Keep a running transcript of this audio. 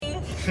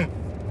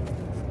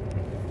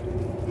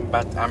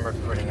I'm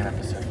recording an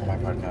episode for my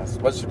podcast.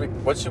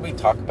 What should we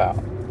talk about?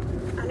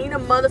 I need a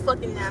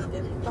motherfucking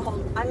napkin to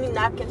hold. I need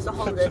napkins to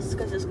hold this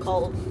because it's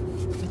cold.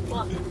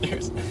 What?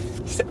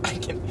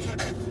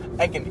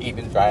 I can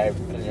even drive,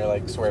 and you're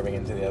like swerving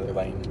into the other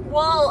lane.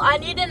 Well, I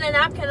needed a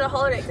napkin to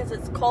hold it because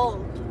it's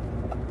cold.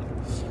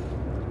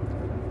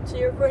 So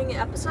you're recording an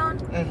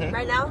episode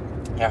right now?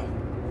 Yeah.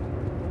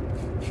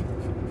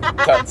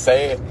 Don't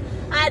say it.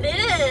 I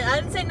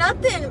didn't say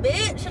nothing,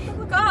 bitch. Shut the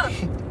fuck up.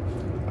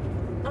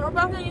 I hope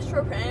I can use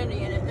profanity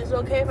in it. Is it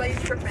okay if I use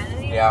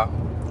profanity? Yeah.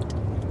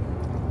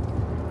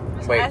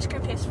 This Wait. ice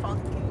cream tastes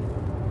funky.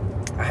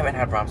 I haven't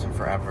had brahms in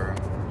forever.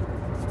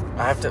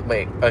 I have to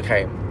wait.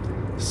 Okay,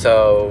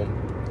 so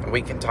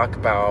we can talk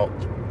about.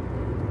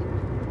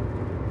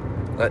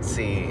 Let's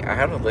see. I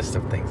have a list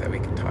of things that we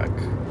can talk.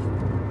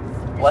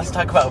 Let's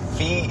talk about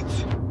feet.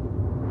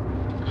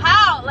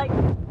 How? Like,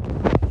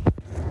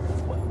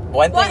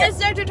 One thing. what is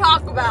there to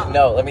talk about?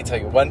 No, let me tell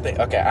you one thing.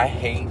 Okay, I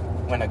hate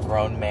when a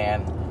grown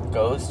man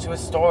goes to a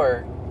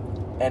store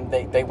and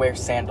they wear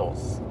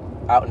sandals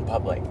out in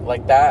public.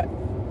 Like, that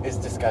is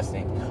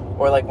disgusting.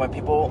 Or like when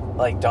people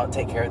like don't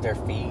take care of their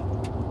feet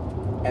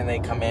and they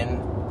come in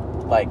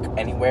like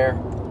anywhere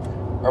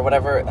or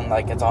whatever and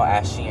like it's all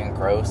ashy and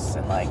gross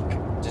and like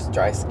just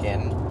dry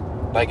skin.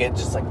 Like,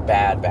 it's just like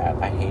bad.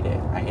 I hate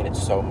it. I hate it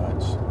so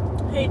much.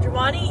 Hey,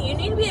 Giovanni, you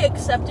need to be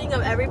accepting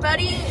of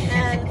everybody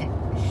and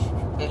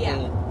yeah.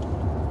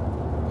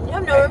 You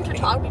have no room to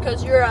talk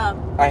because you're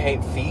I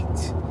hate feet.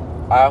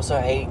 I also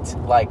hate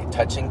like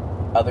touching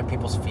other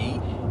people's feet.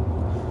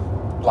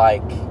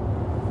 Like,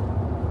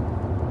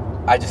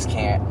 I just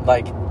can't.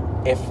 Like,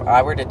 if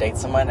I were to date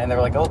someone and they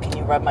were like, "Oh, can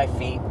you rub my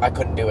feet?" I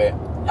couldn't do it.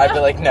 I'd be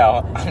like,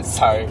 "No, I'm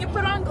sorry." You can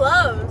put on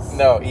gloves.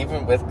 No,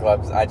 even with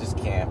gloves, I just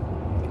can't.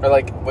 Or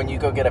like when you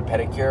go get a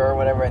pedicure or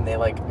whatever and they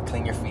like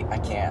clean your feet, I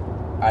can't.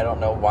 I don't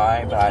know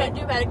why, but you can't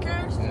do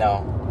pedicures?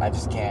 No, I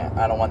just can't.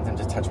 I don't want them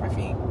to touch my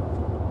feet.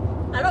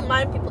 I don't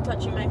mind people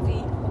touching my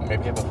feet.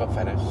 Maybe you have a foot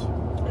fetish.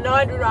 No,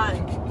 I do not.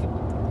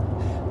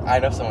 I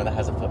know someone that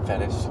has a foot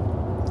fetish.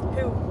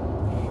 Who?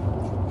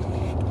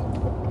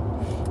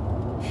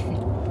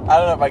 I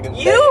don't know if I can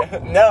You? say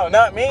it. No,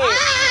 not me.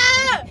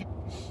 Ah!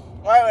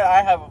 Why would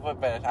I have a foot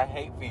fetish? I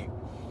hate feet.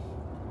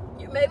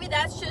 Maybe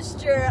that's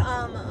just your that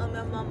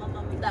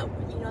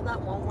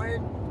that one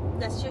word.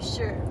 That's just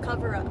your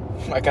cover up.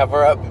 My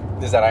cover up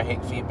is that I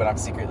hate feet, but I'm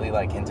secretly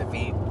like into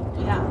feet.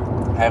 Yeah.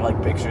 I have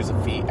like pictures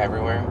of feet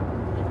everywhere.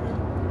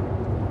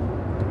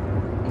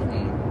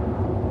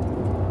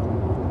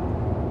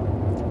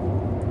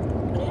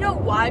 You know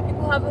why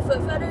people have a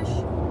foot fetish?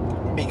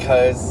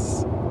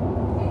 Because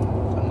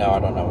no, I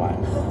don't know why.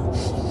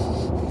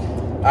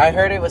 I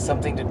heard it was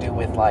something to do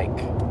with like.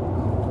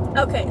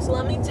 Okay, so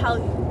let me tell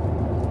you.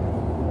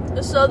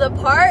 So the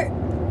part,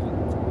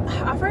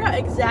 I forgot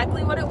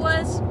exactly what it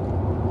was,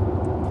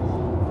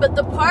 but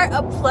the part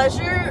of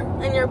pleasure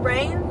in your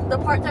brain, the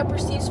part that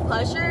perceives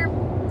pleasure,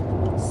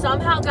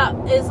 somehow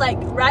is like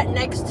right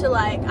next to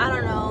like, I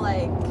don't know,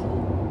 like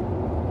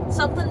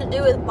something to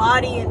do with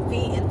body and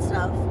feet and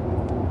stuff.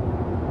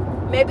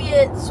 Maybe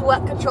it's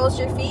what controls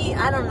your feet,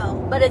 I don't know,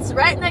 but it's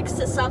right next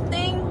to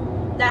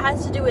something that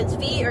has to do with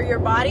feet or your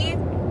body,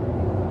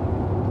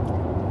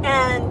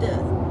 and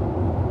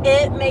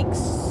it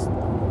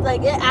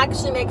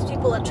actually makes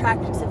people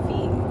attracted to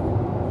feet,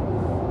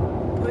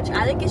 which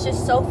I think is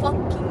just so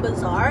fucking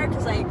bizarre,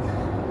 because like,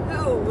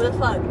 who the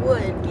fuck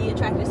would be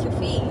attracted to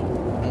feet?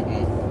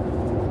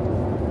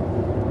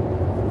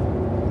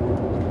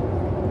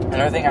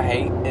 Another thing I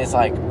hate is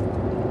like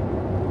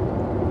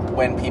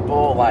when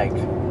people like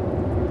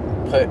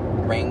put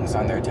rings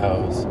on their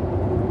toes,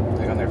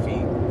 like on their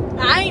feet.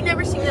 I ain't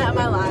never seen that in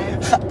my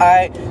life.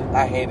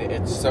 I hate it.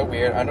 It's so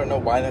weird. I don't know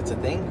why that's a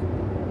thing.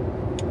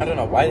 I don't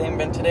know why they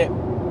invented it,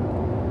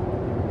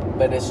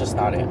 but it's just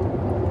not it.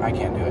 I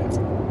can't do it.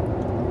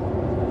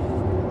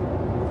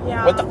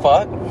 Yeah. What the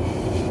fuck?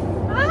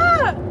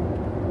 Ah!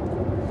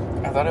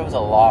 I thought it was a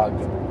log.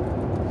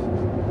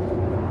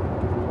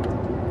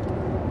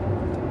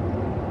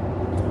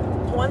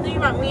 One thing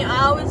about me,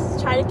 I always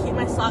try to keep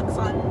my socks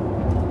on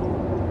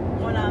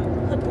when I'm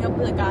hooking up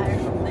with a guy or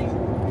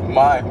something.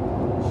 Why?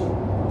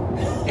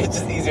 It's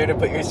just easier to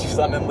put your shoes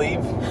on and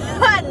leave.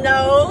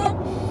 No.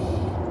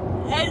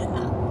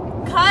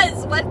 And,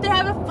 cause what if they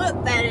have a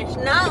foot fetish?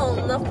 No,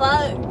 the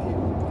fuck.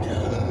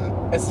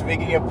 And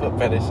speaking of foot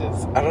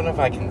fetishes, I don't know if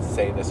I can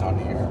say this on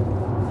here.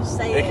 Just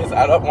say Because it.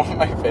 I don't want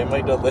my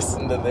family to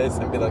listen to this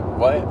and be like,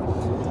 what?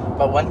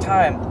 But one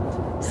time,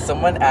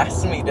 someone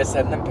asked me to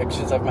send them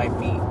pictures of my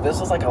feet. This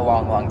was like a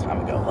long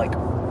time ago. Like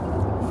 4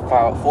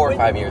 or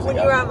 5 years When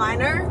ago. you were a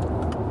minor?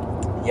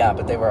 Yeah,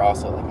 but they were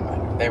also like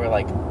minor. They were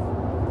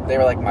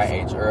like my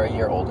age or a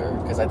year older.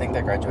 Because I think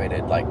they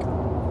graduated like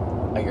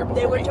a year before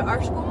They went me. to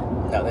our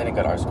school? No, they didn't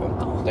go to our school.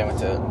 Oh. They went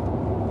to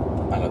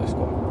another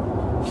school.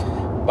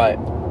 But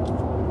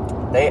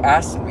they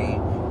asked me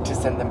to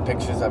send them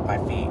pictures of my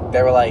feet.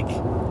 They were like,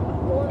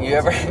 you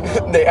ever...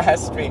 They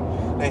asked me,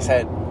 they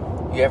said,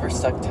 you ever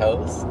suck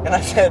toes? And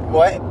I said,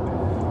 what?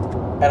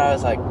 And I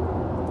was like,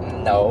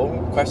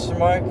 no, question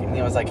mark. And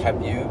he was like,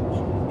 have you?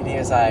 And he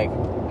was like,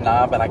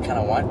 nah, but I kind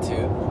of want to.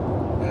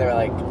 And they were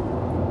like,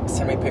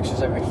 send me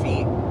pictures of your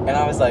feet. And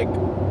I was like,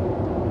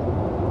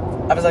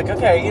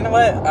 okay, you know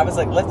what? I was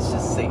like, let's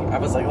just see. I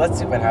was like, let's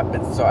see what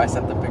happens. So I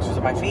sent them pictures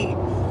of my feet.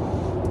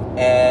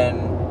 And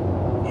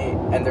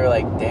they were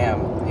like,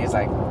 damn. He's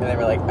like, and they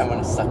were like, I'm going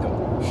to suck them.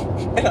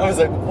 And I was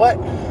like, what?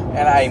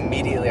 And I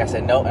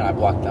said no, and I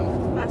blocked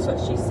them. That's what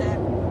she said.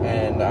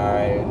 And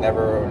I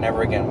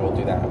never again will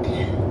do that.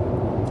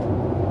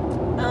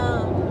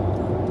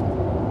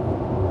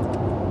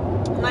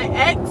 My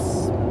ex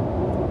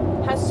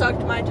has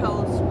sucked my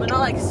toes, but not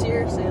like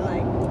seriously,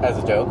 like. As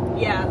a joke?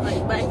 Yeah,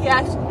 like, but he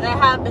actually, that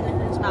happened in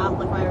his mouth,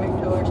 like my ring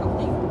toe or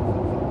something.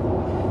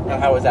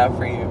 And how was that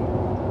for you?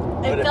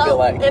 What did it feel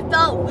like? It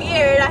felt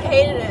weird. I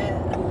hated it.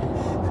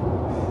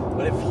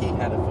 What if he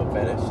had a foot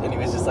fetish and he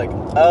was just like,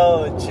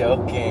 oh,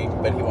 joking,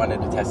 but he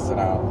wanted to test it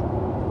out?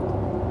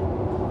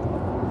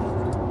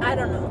 I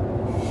don't know.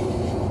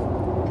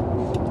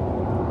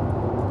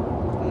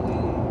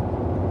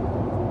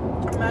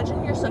 Mm-hmm.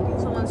 Imagine you're sucking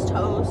someone's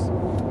toes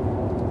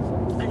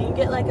and you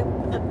get like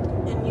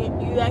and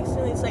you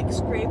accidentally like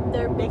scrape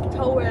their big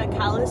toe where a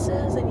callus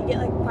is, and you get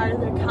like part of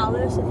their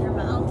callus in your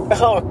mouth.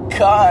 Oh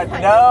God,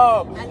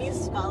 no! And you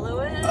swallow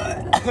it.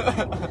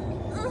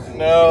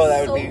 No,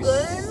 that so would be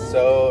good.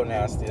 So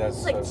nasty. That's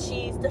it's like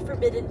cheese, the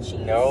forbidden cheese.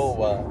 No.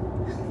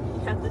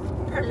 You have the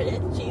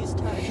permanent cheese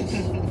touch.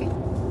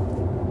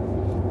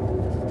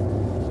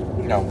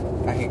 No,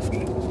 I hate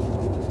feet.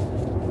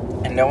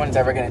 And no one's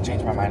ever gonna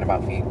change my mind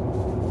about feet.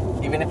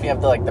 Even if you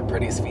have the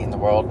prettiest feet in the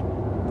world,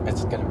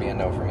 it's gonna be a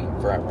no for me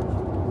forever.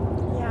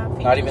 Yeah,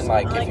 feet not even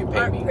like if you pay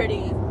aren't me.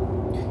 Pretty.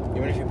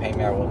 Even if you pay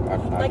me, I will.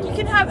 Like you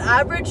can have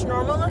average,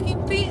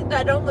 normal-looking feet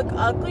that don't look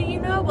ugly, you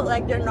know, but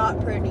like they're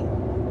not pretty.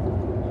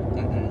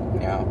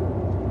 Yeah.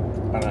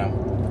 I don't know.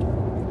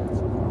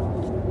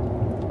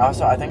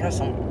 Also, I think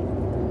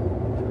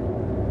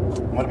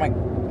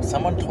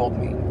someone told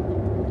me.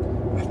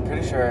 I'm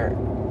pretty sure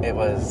it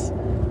was.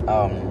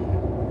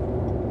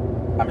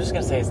 I'm just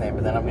gonna say his name,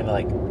 but then I'm gonna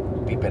like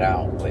beep it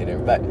out later.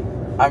 But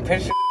I'm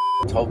pretty sure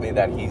told me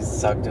that he's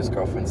sucked his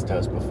girlfriend's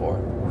toes before.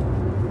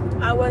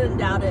 I wouldn't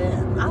doubt it.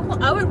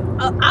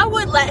 I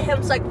would let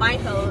him suck my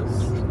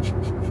toes.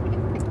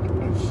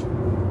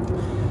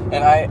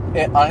 And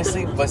it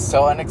honestly was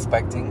so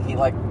unexpected. He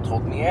like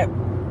told me it,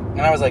 and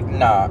I was like,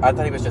 nah. I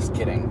thought he was just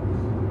kidding.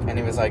 And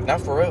he was like,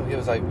 not for real. He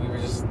was like, we were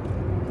just,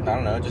 I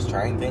don't know, just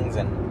trying things.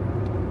 And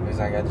he was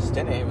like, I just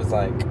did it. He was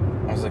like,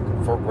 I was like,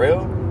 for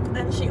real?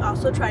 And she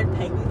also tried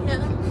pegging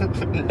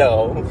him.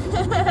 No.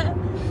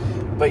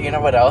 But you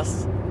know what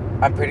else?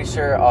 I'm pretty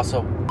sure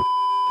also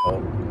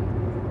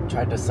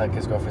tried to suck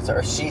his girlfriend's toes,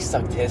 or she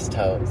sucked his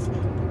toes.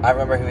 I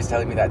remember he was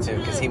telling me that too,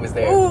 because he was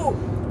there. Ooh,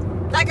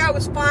 that guy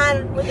was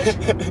fine with his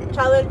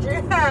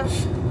challenger.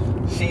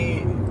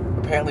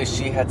 Apparently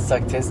she had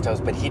sucked his toes,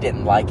 but he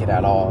didn't like it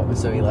at all.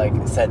 So he like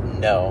said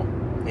no.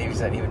 He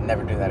said he would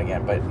never do that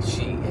again. But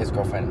his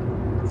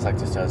girlfriend sucked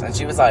his toes, and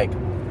she was like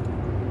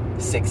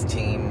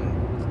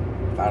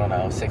 16. I don't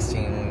know,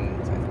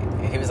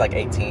 16. He was like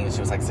 18.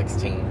 She was like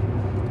 16.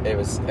 It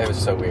was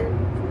so weird.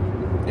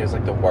 It was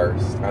like the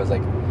worst. I was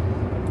like,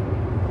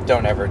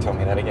 don't ever tell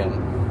me that again.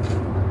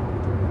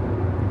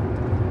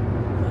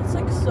 That's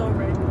like so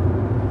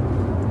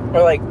random.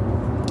 Or like,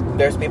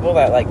 there's people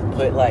that like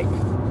put like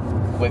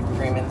whipped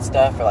cream and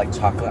stuff, or like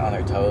chocolate on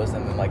their toes,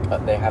 and then like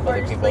they have or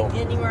other just, people like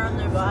anywhere on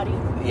their body.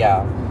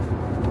 Yeah,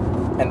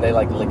 and they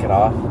like lick it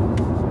off.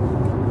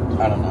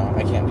 I don't know.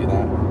 I can't do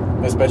that,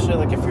 especially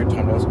like if your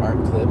toenails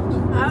aren't clipped.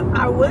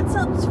 I would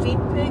sell feet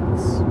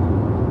pics,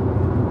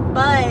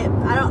 but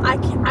I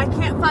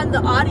can't find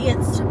the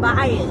audience to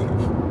buy it.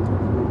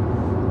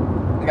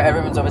 Like,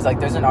 everyone's always like,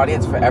 there's an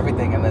audience for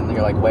everything, and then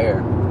you're like,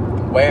 where?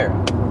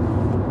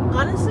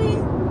 Honestly,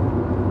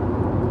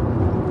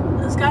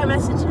 this guy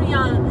messaged me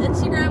on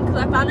Instagram because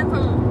I found it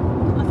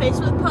from a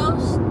Facebook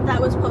post that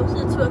was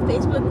posted to a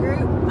Facebook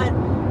group,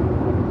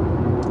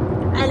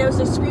 and it was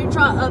a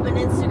screenshot of an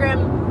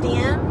Instagram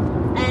DM,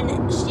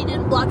 and she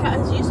didn't block out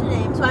his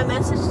username, so I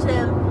messaged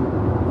him.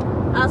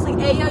 I was like,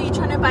 hey, yo, you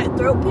trying to buy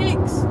throat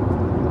pics?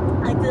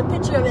 Like the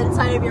picture of it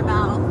inside of your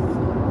mouth.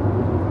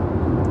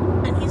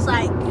 And he's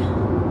like,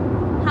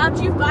 how'd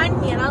you find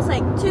me? And I was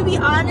like, to be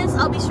honest,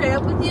 I'll be straight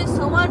up with you.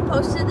 Someone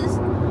posted this,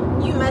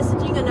 you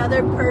messaging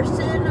another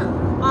person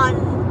on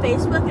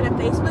Facebook in a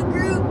Facebook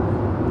group.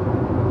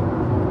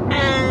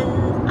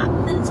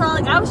 And so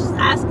like I was just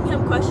asking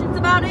him questions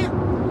about it.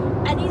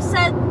 And he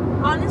said,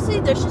 honestly,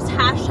 there's just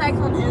hashtags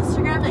on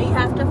Instagram that you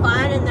have to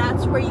find, and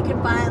that's where you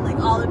can find like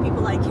all the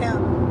people like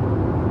him.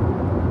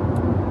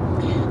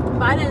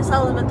 But I didn't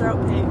sell him a throat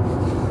pic.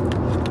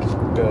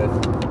 Good.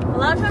 A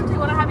lot of times they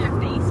want to have your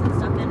face and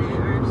stuff in it,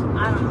 or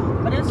I don't know.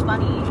 But it was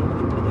funny.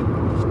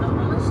 I'm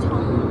almost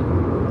home.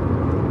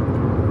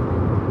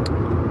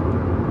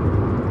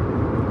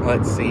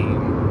 Let's see.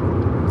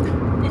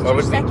 Is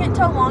your second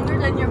toe longer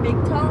than your big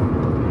toe?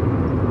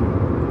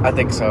 I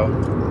think so.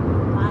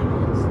 Mine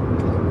is.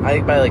 I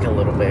think by like a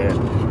little bit.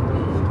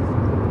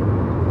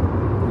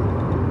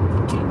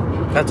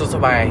 That's also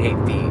why I hate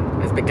feet.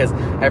 It's because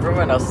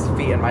everyone else's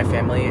feet in my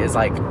family is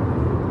like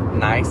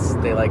nice.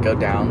 They like go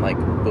down like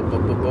boop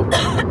boop boop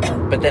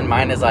boop. But then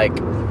mine is like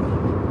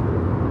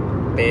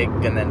big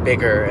and then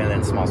bigger and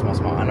then small.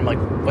 And I'm like,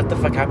 what the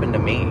fuck happened to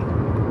me?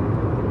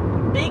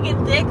 Big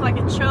and thick like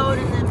a chode,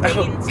 and then big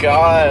and skinny.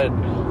 God.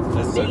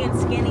 Big and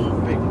skinny.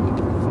 Big.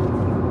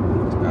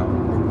 Oh.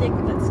 The thick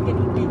but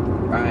skinny dick.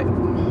 I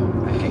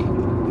hate.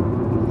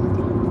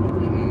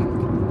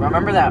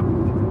 Remember that?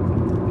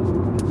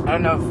 I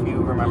don't know if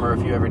you remember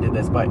if you ever did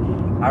this, but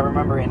I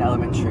remember in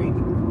elementary,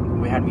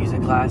 we had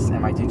music class,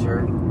 and my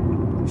teacher,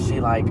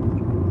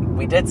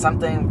 we did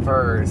something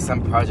for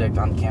some project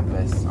on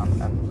campus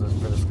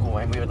for the school,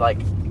 and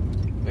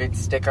we'd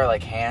stick our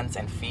hands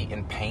and feet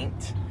in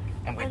paint,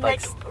 and we'd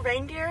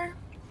reindeer.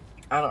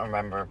 I don't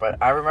remember, but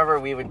I remember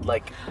we would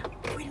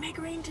we'd make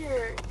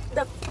reindeer.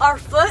 Our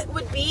foot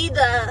would be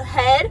the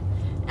head,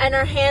 and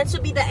our hands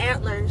would be the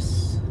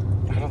antlers.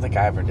 I don't think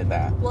I ever did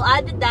that. Well,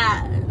 I did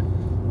that.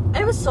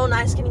 It was so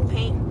nice getting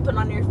paint put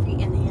on your feet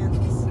and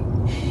hands.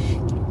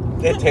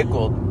 It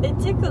tickled. It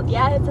tickled,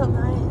 yeah, it felt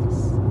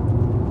nice.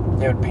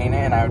 They would paint it,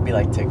 and I would be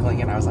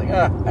tickling, and I was like,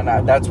 ugh. And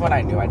that's when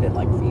I knew I didn't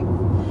like feet.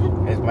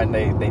 Is when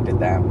they did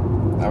that.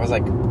 I was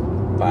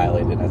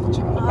violated as a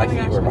child. My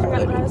feet were violated. I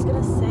forgot what I was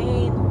gonna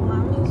say.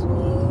 Mommy's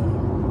me.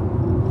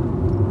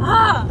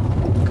 Ah!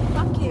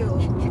 Fuck you.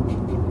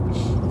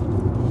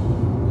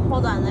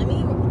 Hold on, let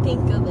me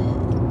think of it.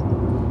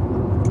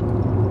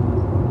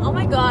 Oh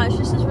my gosh,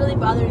 this is really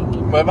bothering me.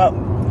 What about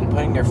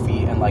putting your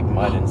feet in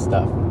mud and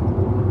stuff?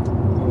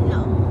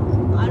 No,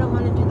 I don't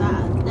want to do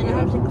that. Then I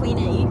have to clean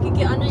it. You could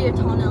get under your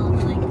toenail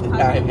and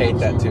I hate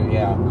that too.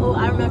 Yeah. Oh,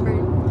 I remember.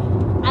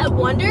 I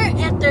wonder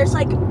if there's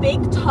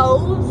big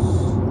toes,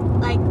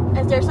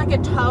 if there's a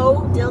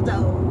toe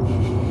dildo,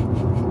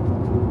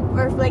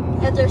 or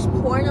if there's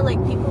porn of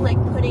people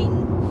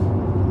putting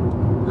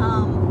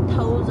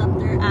toes up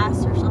their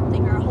ass or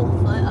something, or a whole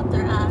foot up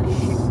their ass.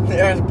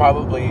 There's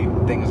probably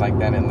things like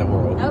that in the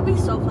world. That would be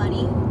so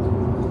funny.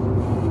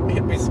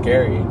 It'd be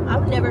scary. I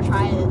would never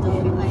try it though.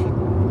 It'd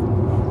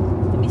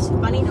be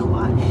funny to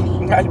watch.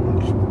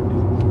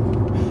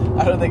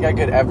 I don't think I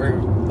could ever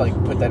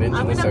put that into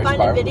the search bar. I'm gonna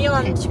find a video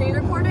on the screen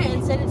recorder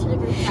and send it to the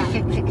group chat.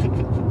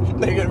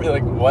 They're gonna be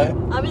like, "What?"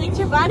 I'll be like,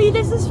 "Giovanni,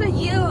 this is for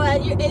you."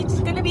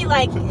 It's gonna be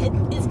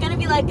it's gonna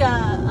be a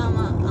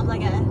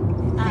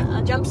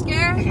jump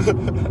scare.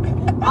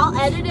 I'll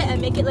edit it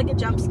and make it a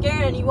jump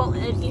scare, and you won't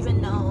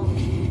even know.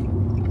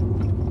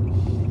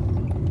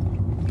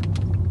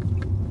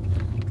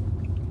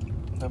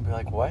 They'll be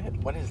like, "What?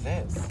 What is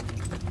this?"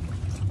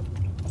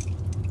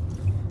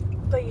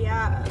 But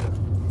yeah.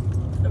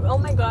 Oh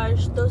my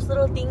gosh, those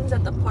little things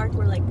at the park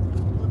were a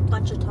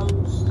bunch of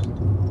toes.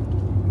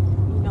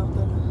 You know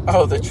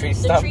the tree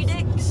stuff. The tree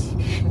dicks.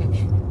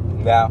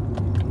 Yeah. I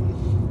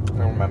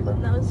remember.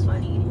 That was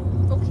funny.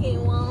 Okay,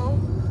 well,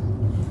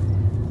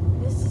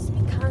 this is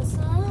because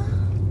I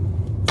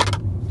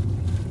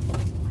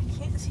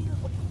can't see the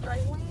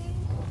driveway.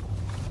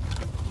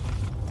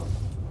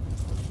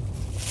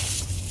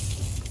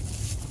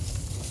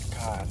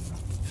 God,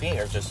 feet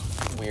are just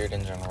weird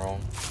in general.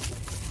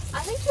 I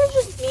think you're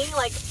just being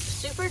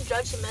super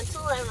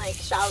judgmental and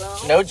shallow.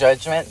 No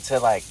judgment to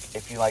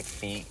if you like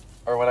feet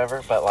or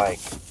whatever, but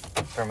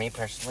for me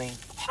personally,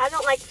 I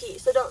don't like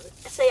feet, so don't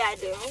say I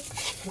do.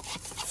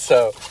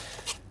 So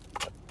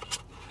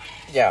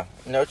yeah,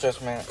 no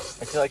judgment.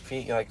 If you like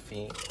feet, you like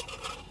feet.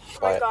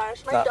 Oh my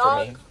gosh, my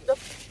dog,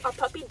 our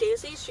puppy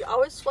Daisy, she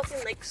always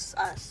fucking licks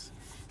us.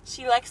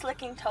 She likes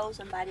licking toes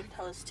and biting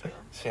toes too.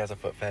 She has a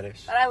foot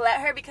fetish. But I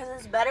let her because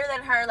it's better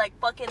than her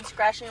fucking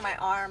scratching my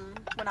arm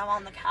when I'm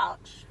on the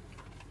couch.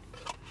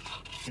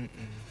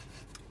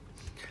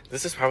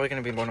 This is probably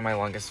going to be one of my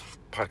longest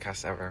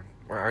podcasts ever.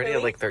 We're already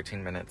at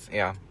 13 minutes.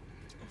 Yeah.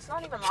 It's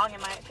not even long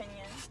in my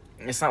opinion.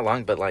 It's not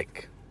long, but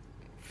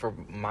for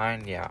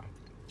mine, yeah.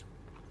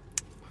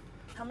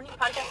 How many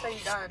podcasts have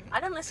you done? I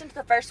didn't listen to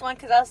the first one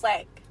because I was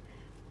I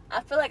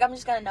feel like I'm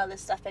just going to know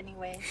this stuff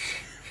anyway.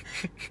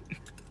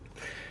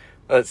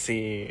 Let's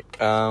see.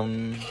 I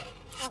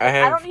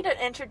don't need an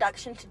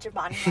introduction to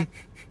Giovanni.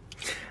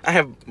 I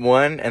have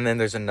one, and then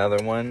there's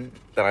another one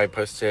that I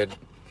posted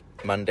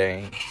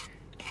Monday,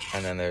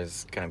 and then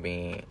there's gonna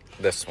be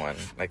this one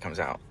that comes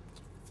out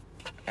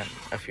in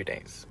a few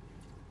days,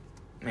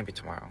 maybe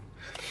tomorrow.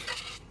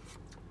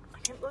 I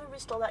can't believe we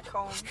stole that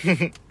comb.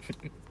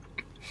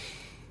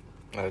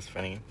 That was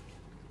funny.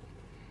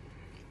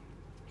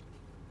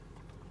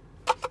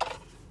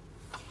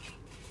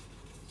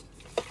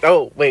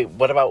 Oh, wait,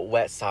 what about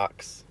wet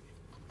socks?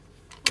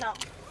 No.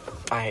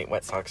 I hate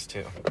wet socks,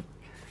 too.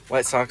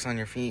 Wet socks on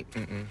your feet?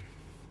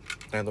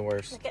 They're the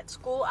worst. At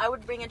school, I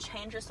would bring a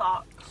change of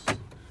socks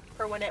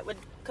for when it would,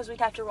 because we'd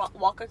have to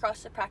walk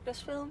across the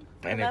practice field.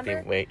 And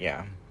it'd be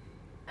yeah.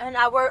 And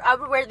I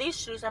would wear these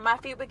shoes, and my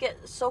feet would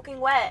get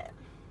soaking wet.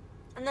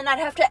 And then I'd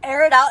have to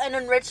air it out in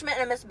enrichment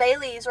in Miss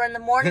Bailey's, or in the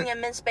morning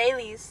in Miss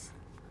Bailey's.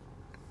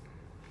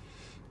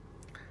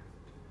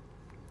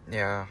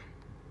 Yeah.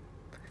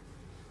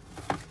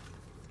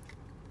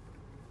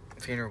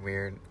 Feet are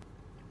weird.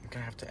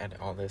 gonna have to edit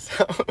all this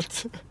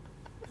out.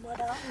 What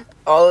up?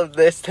 All of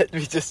this that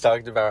we just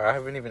talked about. I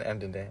haven't even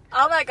ended it.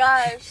 Oh my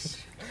gosh.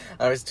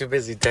 I was too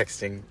busy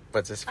texting.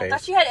 What's his face? I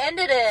thought you had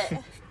ended it.